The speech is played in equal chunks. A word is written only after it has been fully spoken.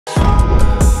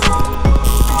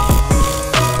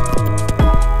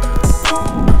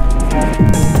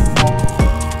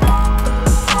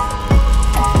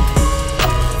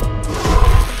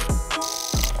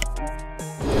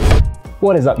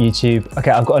What is up YouTube?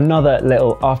 Okay, I've got another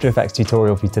little After Effects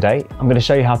tutorial for you today. I'm going to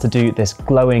show you how to do this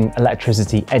glowing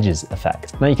electricity edges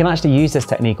effect. Now you can actually use this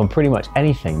technique on pretty much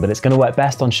anything, but it's going to work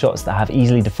best on shots that have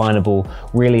easily definable,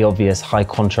 really obvious, high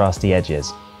contrasty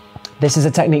edges. This is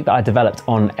a technique that I developed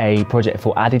on a project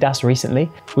for Adidas recently.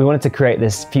 We wanted to create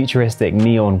this futuristic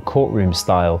neon courtroom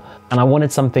style, and I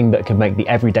wanted something that could make the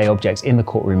everyday objects in the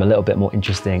courtroom a little bit more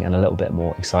interesting and a little bit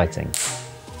more exciting.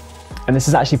 And this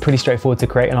is actually pretty straightforward to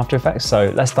create in After Effects,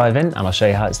 so let's dive in and I'll show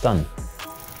you how it's done.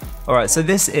 All right, so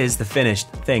this is the finished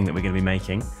thing that we're going to be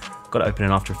making. Got to open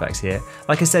in After Effects here.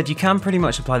 Like I said, you can pretty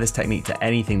much apply this technique to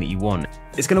anything that you want.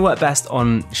 It's going to work best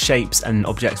on shapes and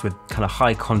objects with kind of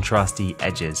high contrasty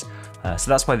edges. So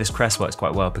that's why this crest works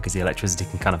quite well, because the electricity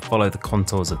can kind of follow the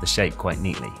contours of the shape quite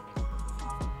neatly.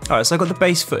 All right, so I've got the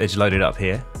base footage loaded up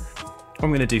here. What I'm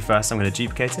going to do first, I'm going to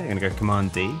duplicate it. I'm going to go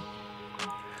Command D.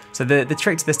 So the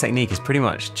trick to this technique is pretty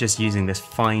much just using this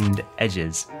find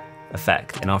edges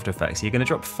effect in After Effects. So you're going to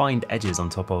drop find edges on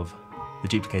top of the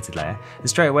duplicated layer, and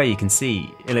straight away you can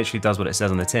see it literally does what it says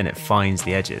on the tin. It finds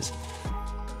the edges.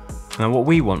 Now what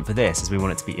we want for this is we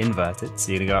want it to be inverted.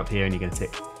 So you're going to go up here and you're going to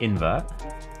tick invert.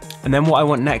 And then what I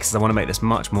want next is I want to make this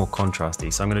much more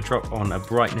contrasty. So I'm going to drop on a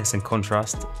brightness and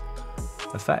contrast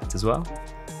effect as well.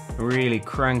 Really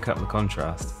crank up the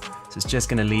contrast. So it's just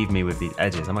going to leave me with these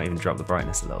edges. I might even drop the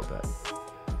brightness a little bit.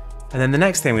 And then the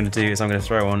next thing I'm going to do is I'm going to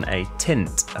throw on a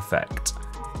tint effect.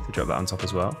 So drop that on top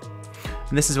as well.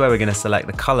 And this is where we're going to select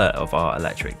the color of our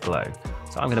electric glow.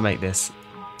 So I'm going to make this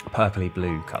a purpley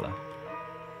blue color.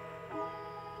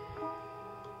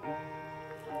 I'm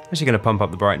actually going to pump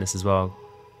up the brightness as well.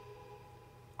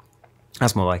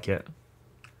 That's more like it.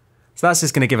 So that's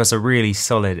just going to give us a really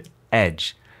solid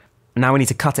edge. Now we need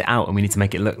to cut it out and we need to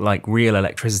make it look like real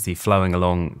electricity flowing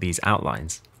along these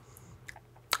outlines.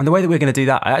 And the way that we're going to do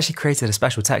that, I actually created a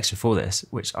special texture for this,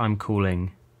 which I'm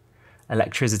calling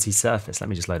electricity surface. Let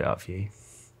me just load it up for you.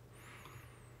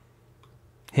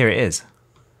 Here it is.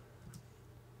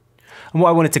 And what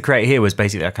I wanted to create here was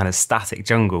basically a kind of static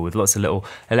jungle with lots of little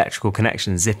electrical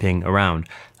connections zipping around.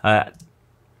 I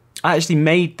actually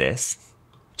made this,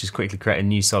 just quickly create a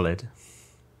new solid.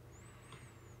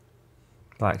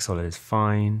 Black solid is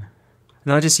fine.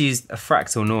 And I just used a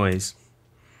fractal noise.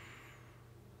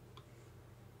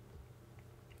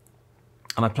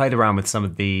 And I played around with some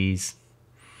of these.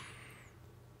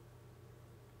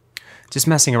 Just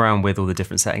messing around with all the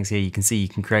different settings here. You can see you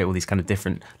can create all these kind of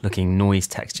different looking noise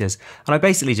textures. And I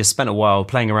basically just spent a while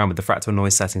playing around with the fractal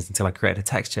noise settings until I created a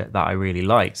texture that I really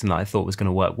liked and that I thought was going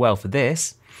to work well for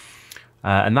this.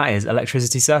 And that is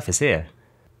electricity surface here.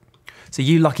 So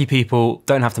you lucky people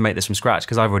don't have to make this from scratch,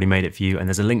 because I've already made it for you, and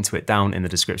there's a link to it down in the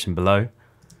description below. And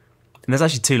there's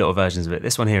actually two little versions of it.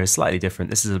 This one here is slightly different.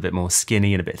 This is a bit more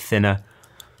skinny and a bit thinner.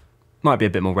 Might be a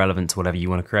bit more relevant to whatever you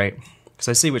want to create.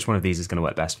 So see which one of these is going to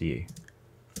work best for you.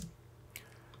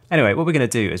 Anyway, what we're going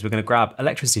to do is we're going to grab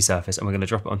electricity surface and we're going to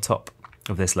drop it on top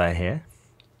of this layer here.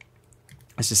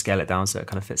 Let's just scale it down so it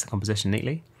kind of fits the composition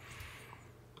neatly.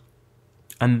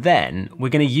 And then we're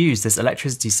going to use this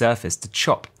electricity surface to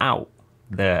chop out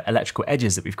the electrical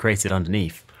edges that we've created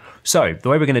underneath. So the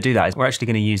way we're going to do that is we're actually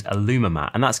going to use a luma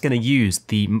mat, and that's going to use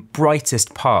the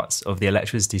brightest parts of the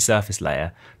electricity surface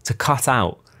layer to cut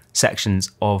out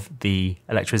sections of the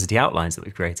electricity outlines that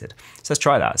we've created. So let's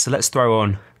try that. So let's throw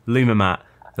on luma mat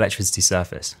electricity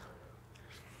surface.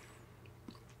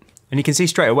 And you can see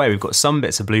straight away we've got some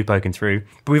bits of blue poking through,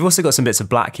 but we've also got some bits of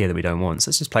black here that we don't want. So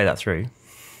let's just play that through.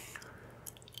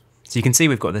 So you can see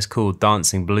we've got this cool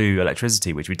dancing blue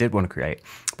electricity, which we did want to create,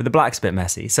 but the black's a bit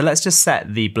messy. So let's just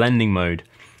set the blending mode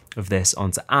of this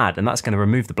onto add, and that's going to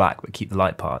remove the black but keep the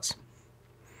light parts.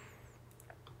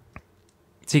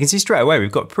 So you can see straight away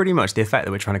we've got pretty much the effect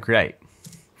that we're trying to create.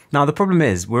 Now the problem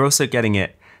is we're also getting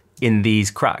it in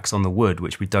these cracks on the wood,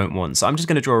 which we don't want. So I'm just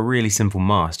going to draw a really simple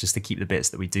mask just to keep the bits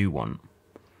that we do want.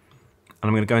 And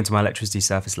I'm going to go into my electricity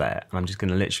surface layer, and I'm just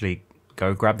going to literally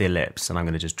go grab the ellipse, and I'm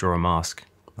going to just draw a mask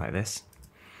like this.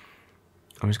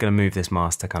 I'm just going to move this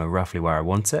mask to kind of roughly where I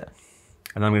want it.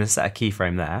 And I'm going to set a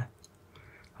keyframe there,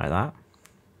 like that.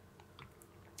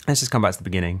 Let's just come back to the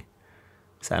beginning,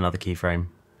 set another keyframe,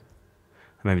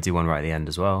 and maybe do one right at the end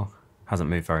as well. Hasn't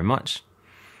moved very much.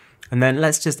 And then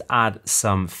let's just add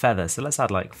some feather. So let's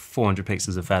add like 400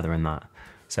 pixels of feather in that,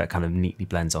 so it kind of neatly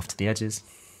blends off to the edges.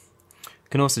 You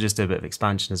can also just do a bit of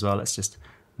expansion as well. Let's just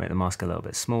make the mask a little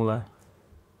bit smaller.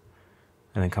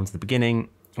 And then come to the beginning.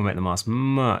 We'll make the mask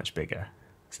much bigger.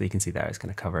 So you can see there it's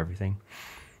going to cover everything.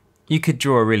 You could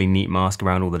draw a really neat mask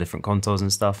around all the different contours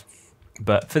and stuff.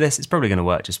 But for this, it's probably going to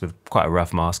work just with quite a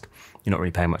rough mask. You're not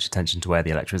really paying much attention to where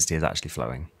the electricity is actually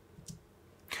flowing.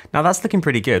 Now that's looking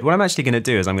pretty good. What I'm actually going to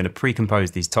do is I'm going to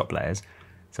pre-compose these top layers.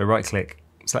 So right click,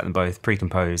 select them both,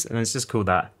 pre-compose, and let's just call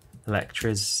that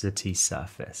electricity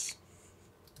surface.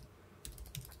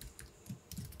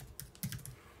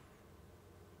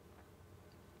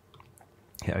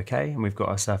 Hit OK, and we've got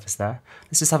our surface there.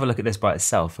 Let's just have a look at this by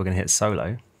itself. We're going to hit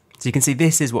solo. So you can see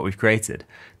this is what we've created,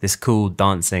 this cool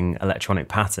dancing electronic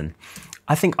pattern.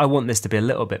 I think I want this to be a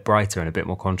little bit brighter and a bit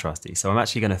more contrasty. So I'm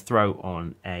actually going to throw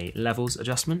on a levels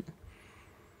adjustment.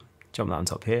 Jump that on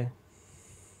top here.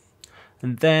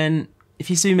 And then if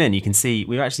you zoom in, you can see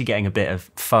we're actually getting a bit of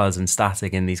fuzz and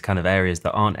static in these kind of areas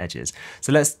that aren't edges.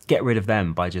 So let's get rid of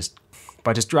them by just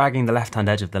dragging the left-hand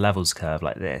edge of the levels curve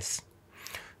like this.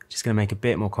 Just going to make a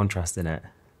bit more contrast in it.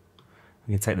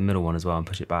 We can take the middle one as well and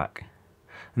push it back.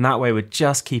 And that way we're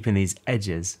just keeping these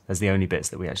edges as the only bits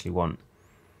that we actually want.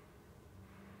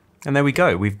 And there we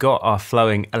go, we've got our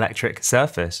flowing electric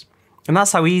surface. And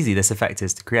that's how easy this effect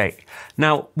is to create.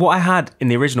 Now, what I had in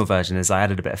the original version is I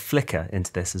added a bit of flicker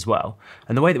into this as well.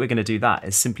 And the way that we're going to do that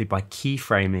is simply by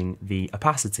keyframing the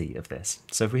opacity of this.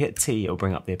 So if we hit T, it'll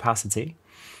bring up the opacity.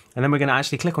 And then we're going to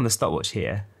actually click on the stopwatch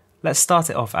here. Let's start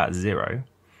it off at 0.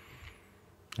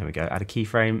 There we go, add a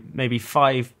keyframe, maybe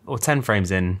 5 or 10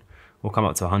 frames in, we'll come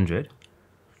up to 100.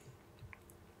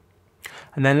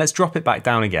 And then let's drop it back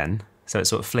down again, so it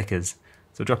sort of flickers.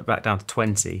 So drop it back down to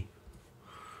 20,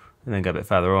 and then go a bit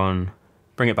further on,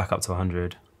 bring it back up to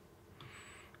 100.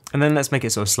 And then let's make it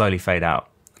sort of slowly fade out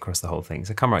across the whole thing.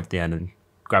 So come right to the end and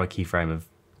grab a keyframe of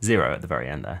 0 at the very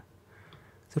end there.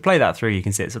 So play that through, you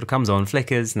can see it sort of comes on,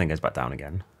 flickers, and then goes back down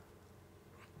again.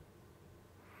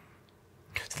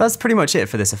 So that's pretty much it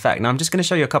for this effect. Now I'm just going to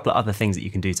show you a couple of other things that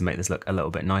you can do to make this look a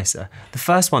little bit nicer. The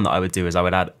first one that I would do is I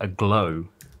would add a glow.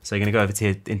 So you're going to go over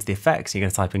to into the effects, you're going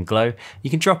to type in glow. You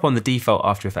can drop on the default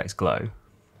After Effects glow.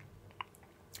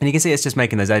 And you can see it's just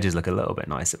making those edges look a little bit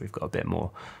nicer. We've got a bit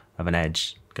more of an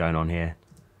edge going on here.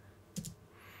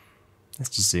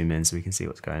 Let's just zoom in so we can see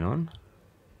what's going on.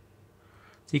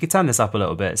 So you could turn this up a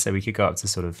little bit, so we could go up to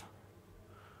sort of,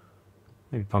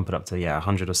 maybe pump it up to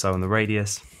 100 or so on the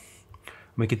radius.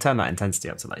 And we could turn that intensity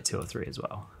up to like 2 or 3 as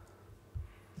well.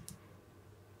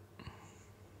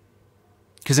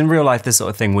 Because in real life, this sort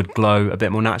of thing would glow a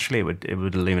bit more naturally. It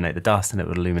would illuminate the dust and it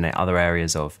would illuminate other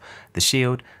areas of the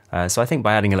shield. So I think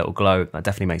by adding a little glow, that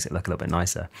definitely makes it look a little bit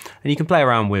nicer. And you can play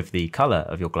around with the color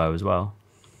of your glow as well.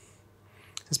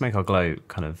 Just make our glow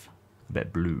kind of a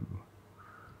bit blue.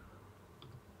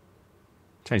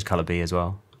 Change color B as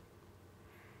well.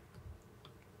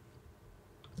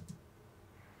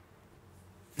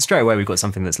 Straight away, we've got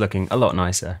something that's looking a lot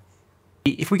nicer.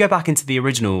 If we go back into the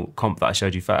original comp that I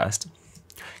showed you first,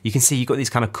 you can see you've got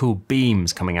these kind of cool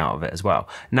beams coming out of it as well.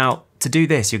 Now, to do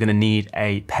this, you're going to need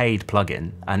a paid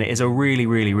plugin, and it is a really,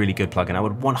 really, really good plugin. I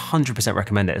would 100%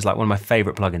 recommend it. It's like one of my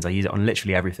favorite plugins. I use it on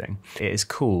literally everything. It is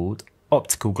called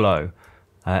Optical Glow,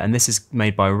 and this is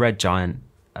made by Red Giant.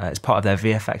 It's part of their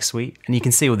VFX suite, and you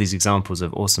can see all these examples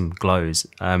of awesome glows.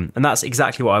 And that's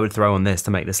exactly what I would throw on this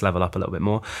to make this level up a little bit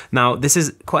more. Now, this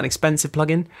is quite an expensive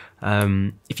plugin.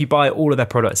 If you buy all of their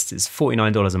products, it's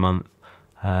 $49 a month.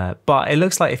 But it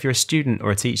looks like if you're a student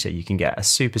or a teacher, you can get a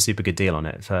super, super good deal on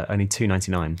it for only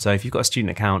 $2.99. So if you've got a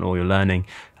student account or you're learning,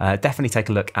 definitely take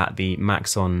a look at the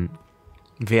Maxon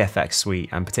VFX suite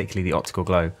and particularly the Optical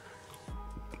Glow.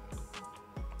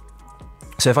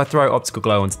 So if I throw Optical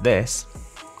Glow onto this,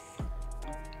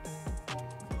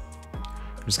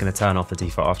 I'm just going to turn off the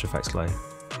default After Effects glow.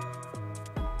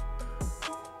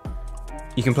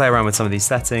 You can play around with some of these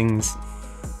settings.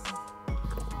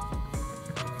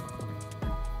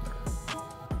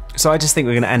 So I just think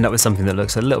we're going to end up with something that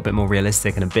looks a little bit more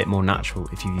realistic and a bit more natural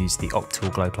if you use the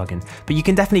Optical Glow plugin. But you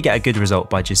can definitely get a good result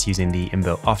by just using the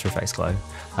inbuilt After Effects glow.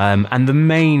 And the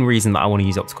main reason that I want to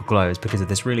use Optical Glow is because of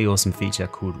this really awesome feature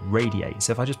called Radiate.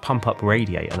 So if I just pump up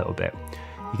Radiate a little bit,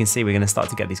 you can see we're going to start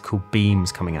to get these cool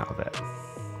beams coming out of it.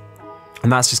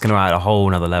 And that's just going to add a whole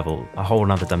nother level, a whole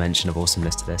nother dimension of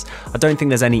awesomeness to this. I don't think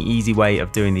there's any easy way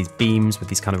of doing these beams with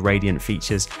these kind of radiant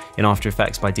features in After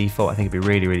Effects by default. I think it'd be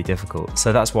really, really difficult.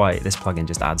 So that's why this plugin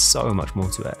just adds so much more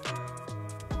to it.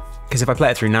 Because if I play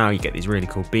it through now, you get these really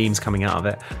cool beams coming out of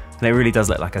it. And it really does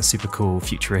look like a super cool,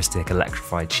 futuristic,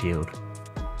 electrified shield.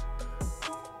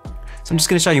 So I'm just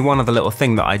going to show you one other little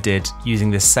thing that I did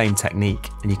using this same technique,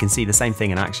 and you can see the same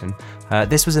thing in action.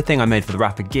 This was a thing I made for the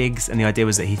rapper Gigs, and the idea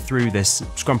was that he threw this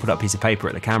scrumpled up piece of paper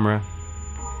at the camera.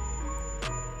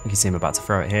 You can see him about to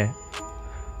throw it here.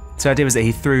 So the idea was that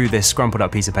he threw this scrumpled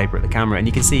up piece of paper at the camera, and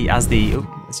you can see as the,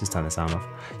 let's just turn the sound off.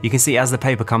 You can see as the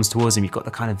paper comes towards him, you've got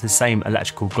the kind of the same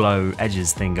electrical glow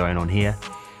edges thing going on here.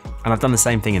 And I've done the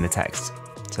same thing in the text.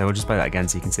 So we'll just play that again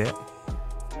so you can see it.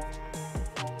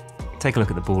 Take a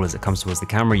look at the ball as it comes towards the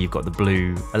camera. You've got the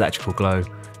blue electrical glow,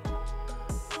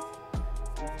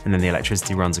 and then the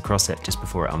electricity runs across it just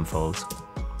before it unfolds.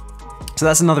 So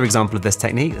that's another example of this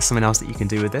technique. There's something else that you can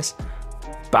do with this.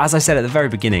 But as I said at the very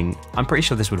beginning, I'm pretty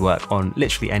sure this would work on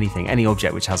literally anything, any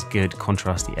object which has good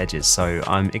contrasty edges. So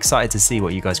I'm excited to see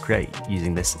what you guys create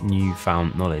using this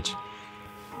newfound knowledge.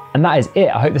 And that is it.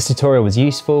 I hope this tutorial was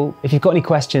useful. If you've got any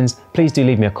questions, please do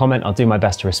leave me a comment. I'll do my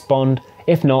best to respond.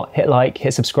 If not, hit like,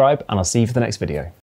 hit subscribe, and I'll see you for the next video.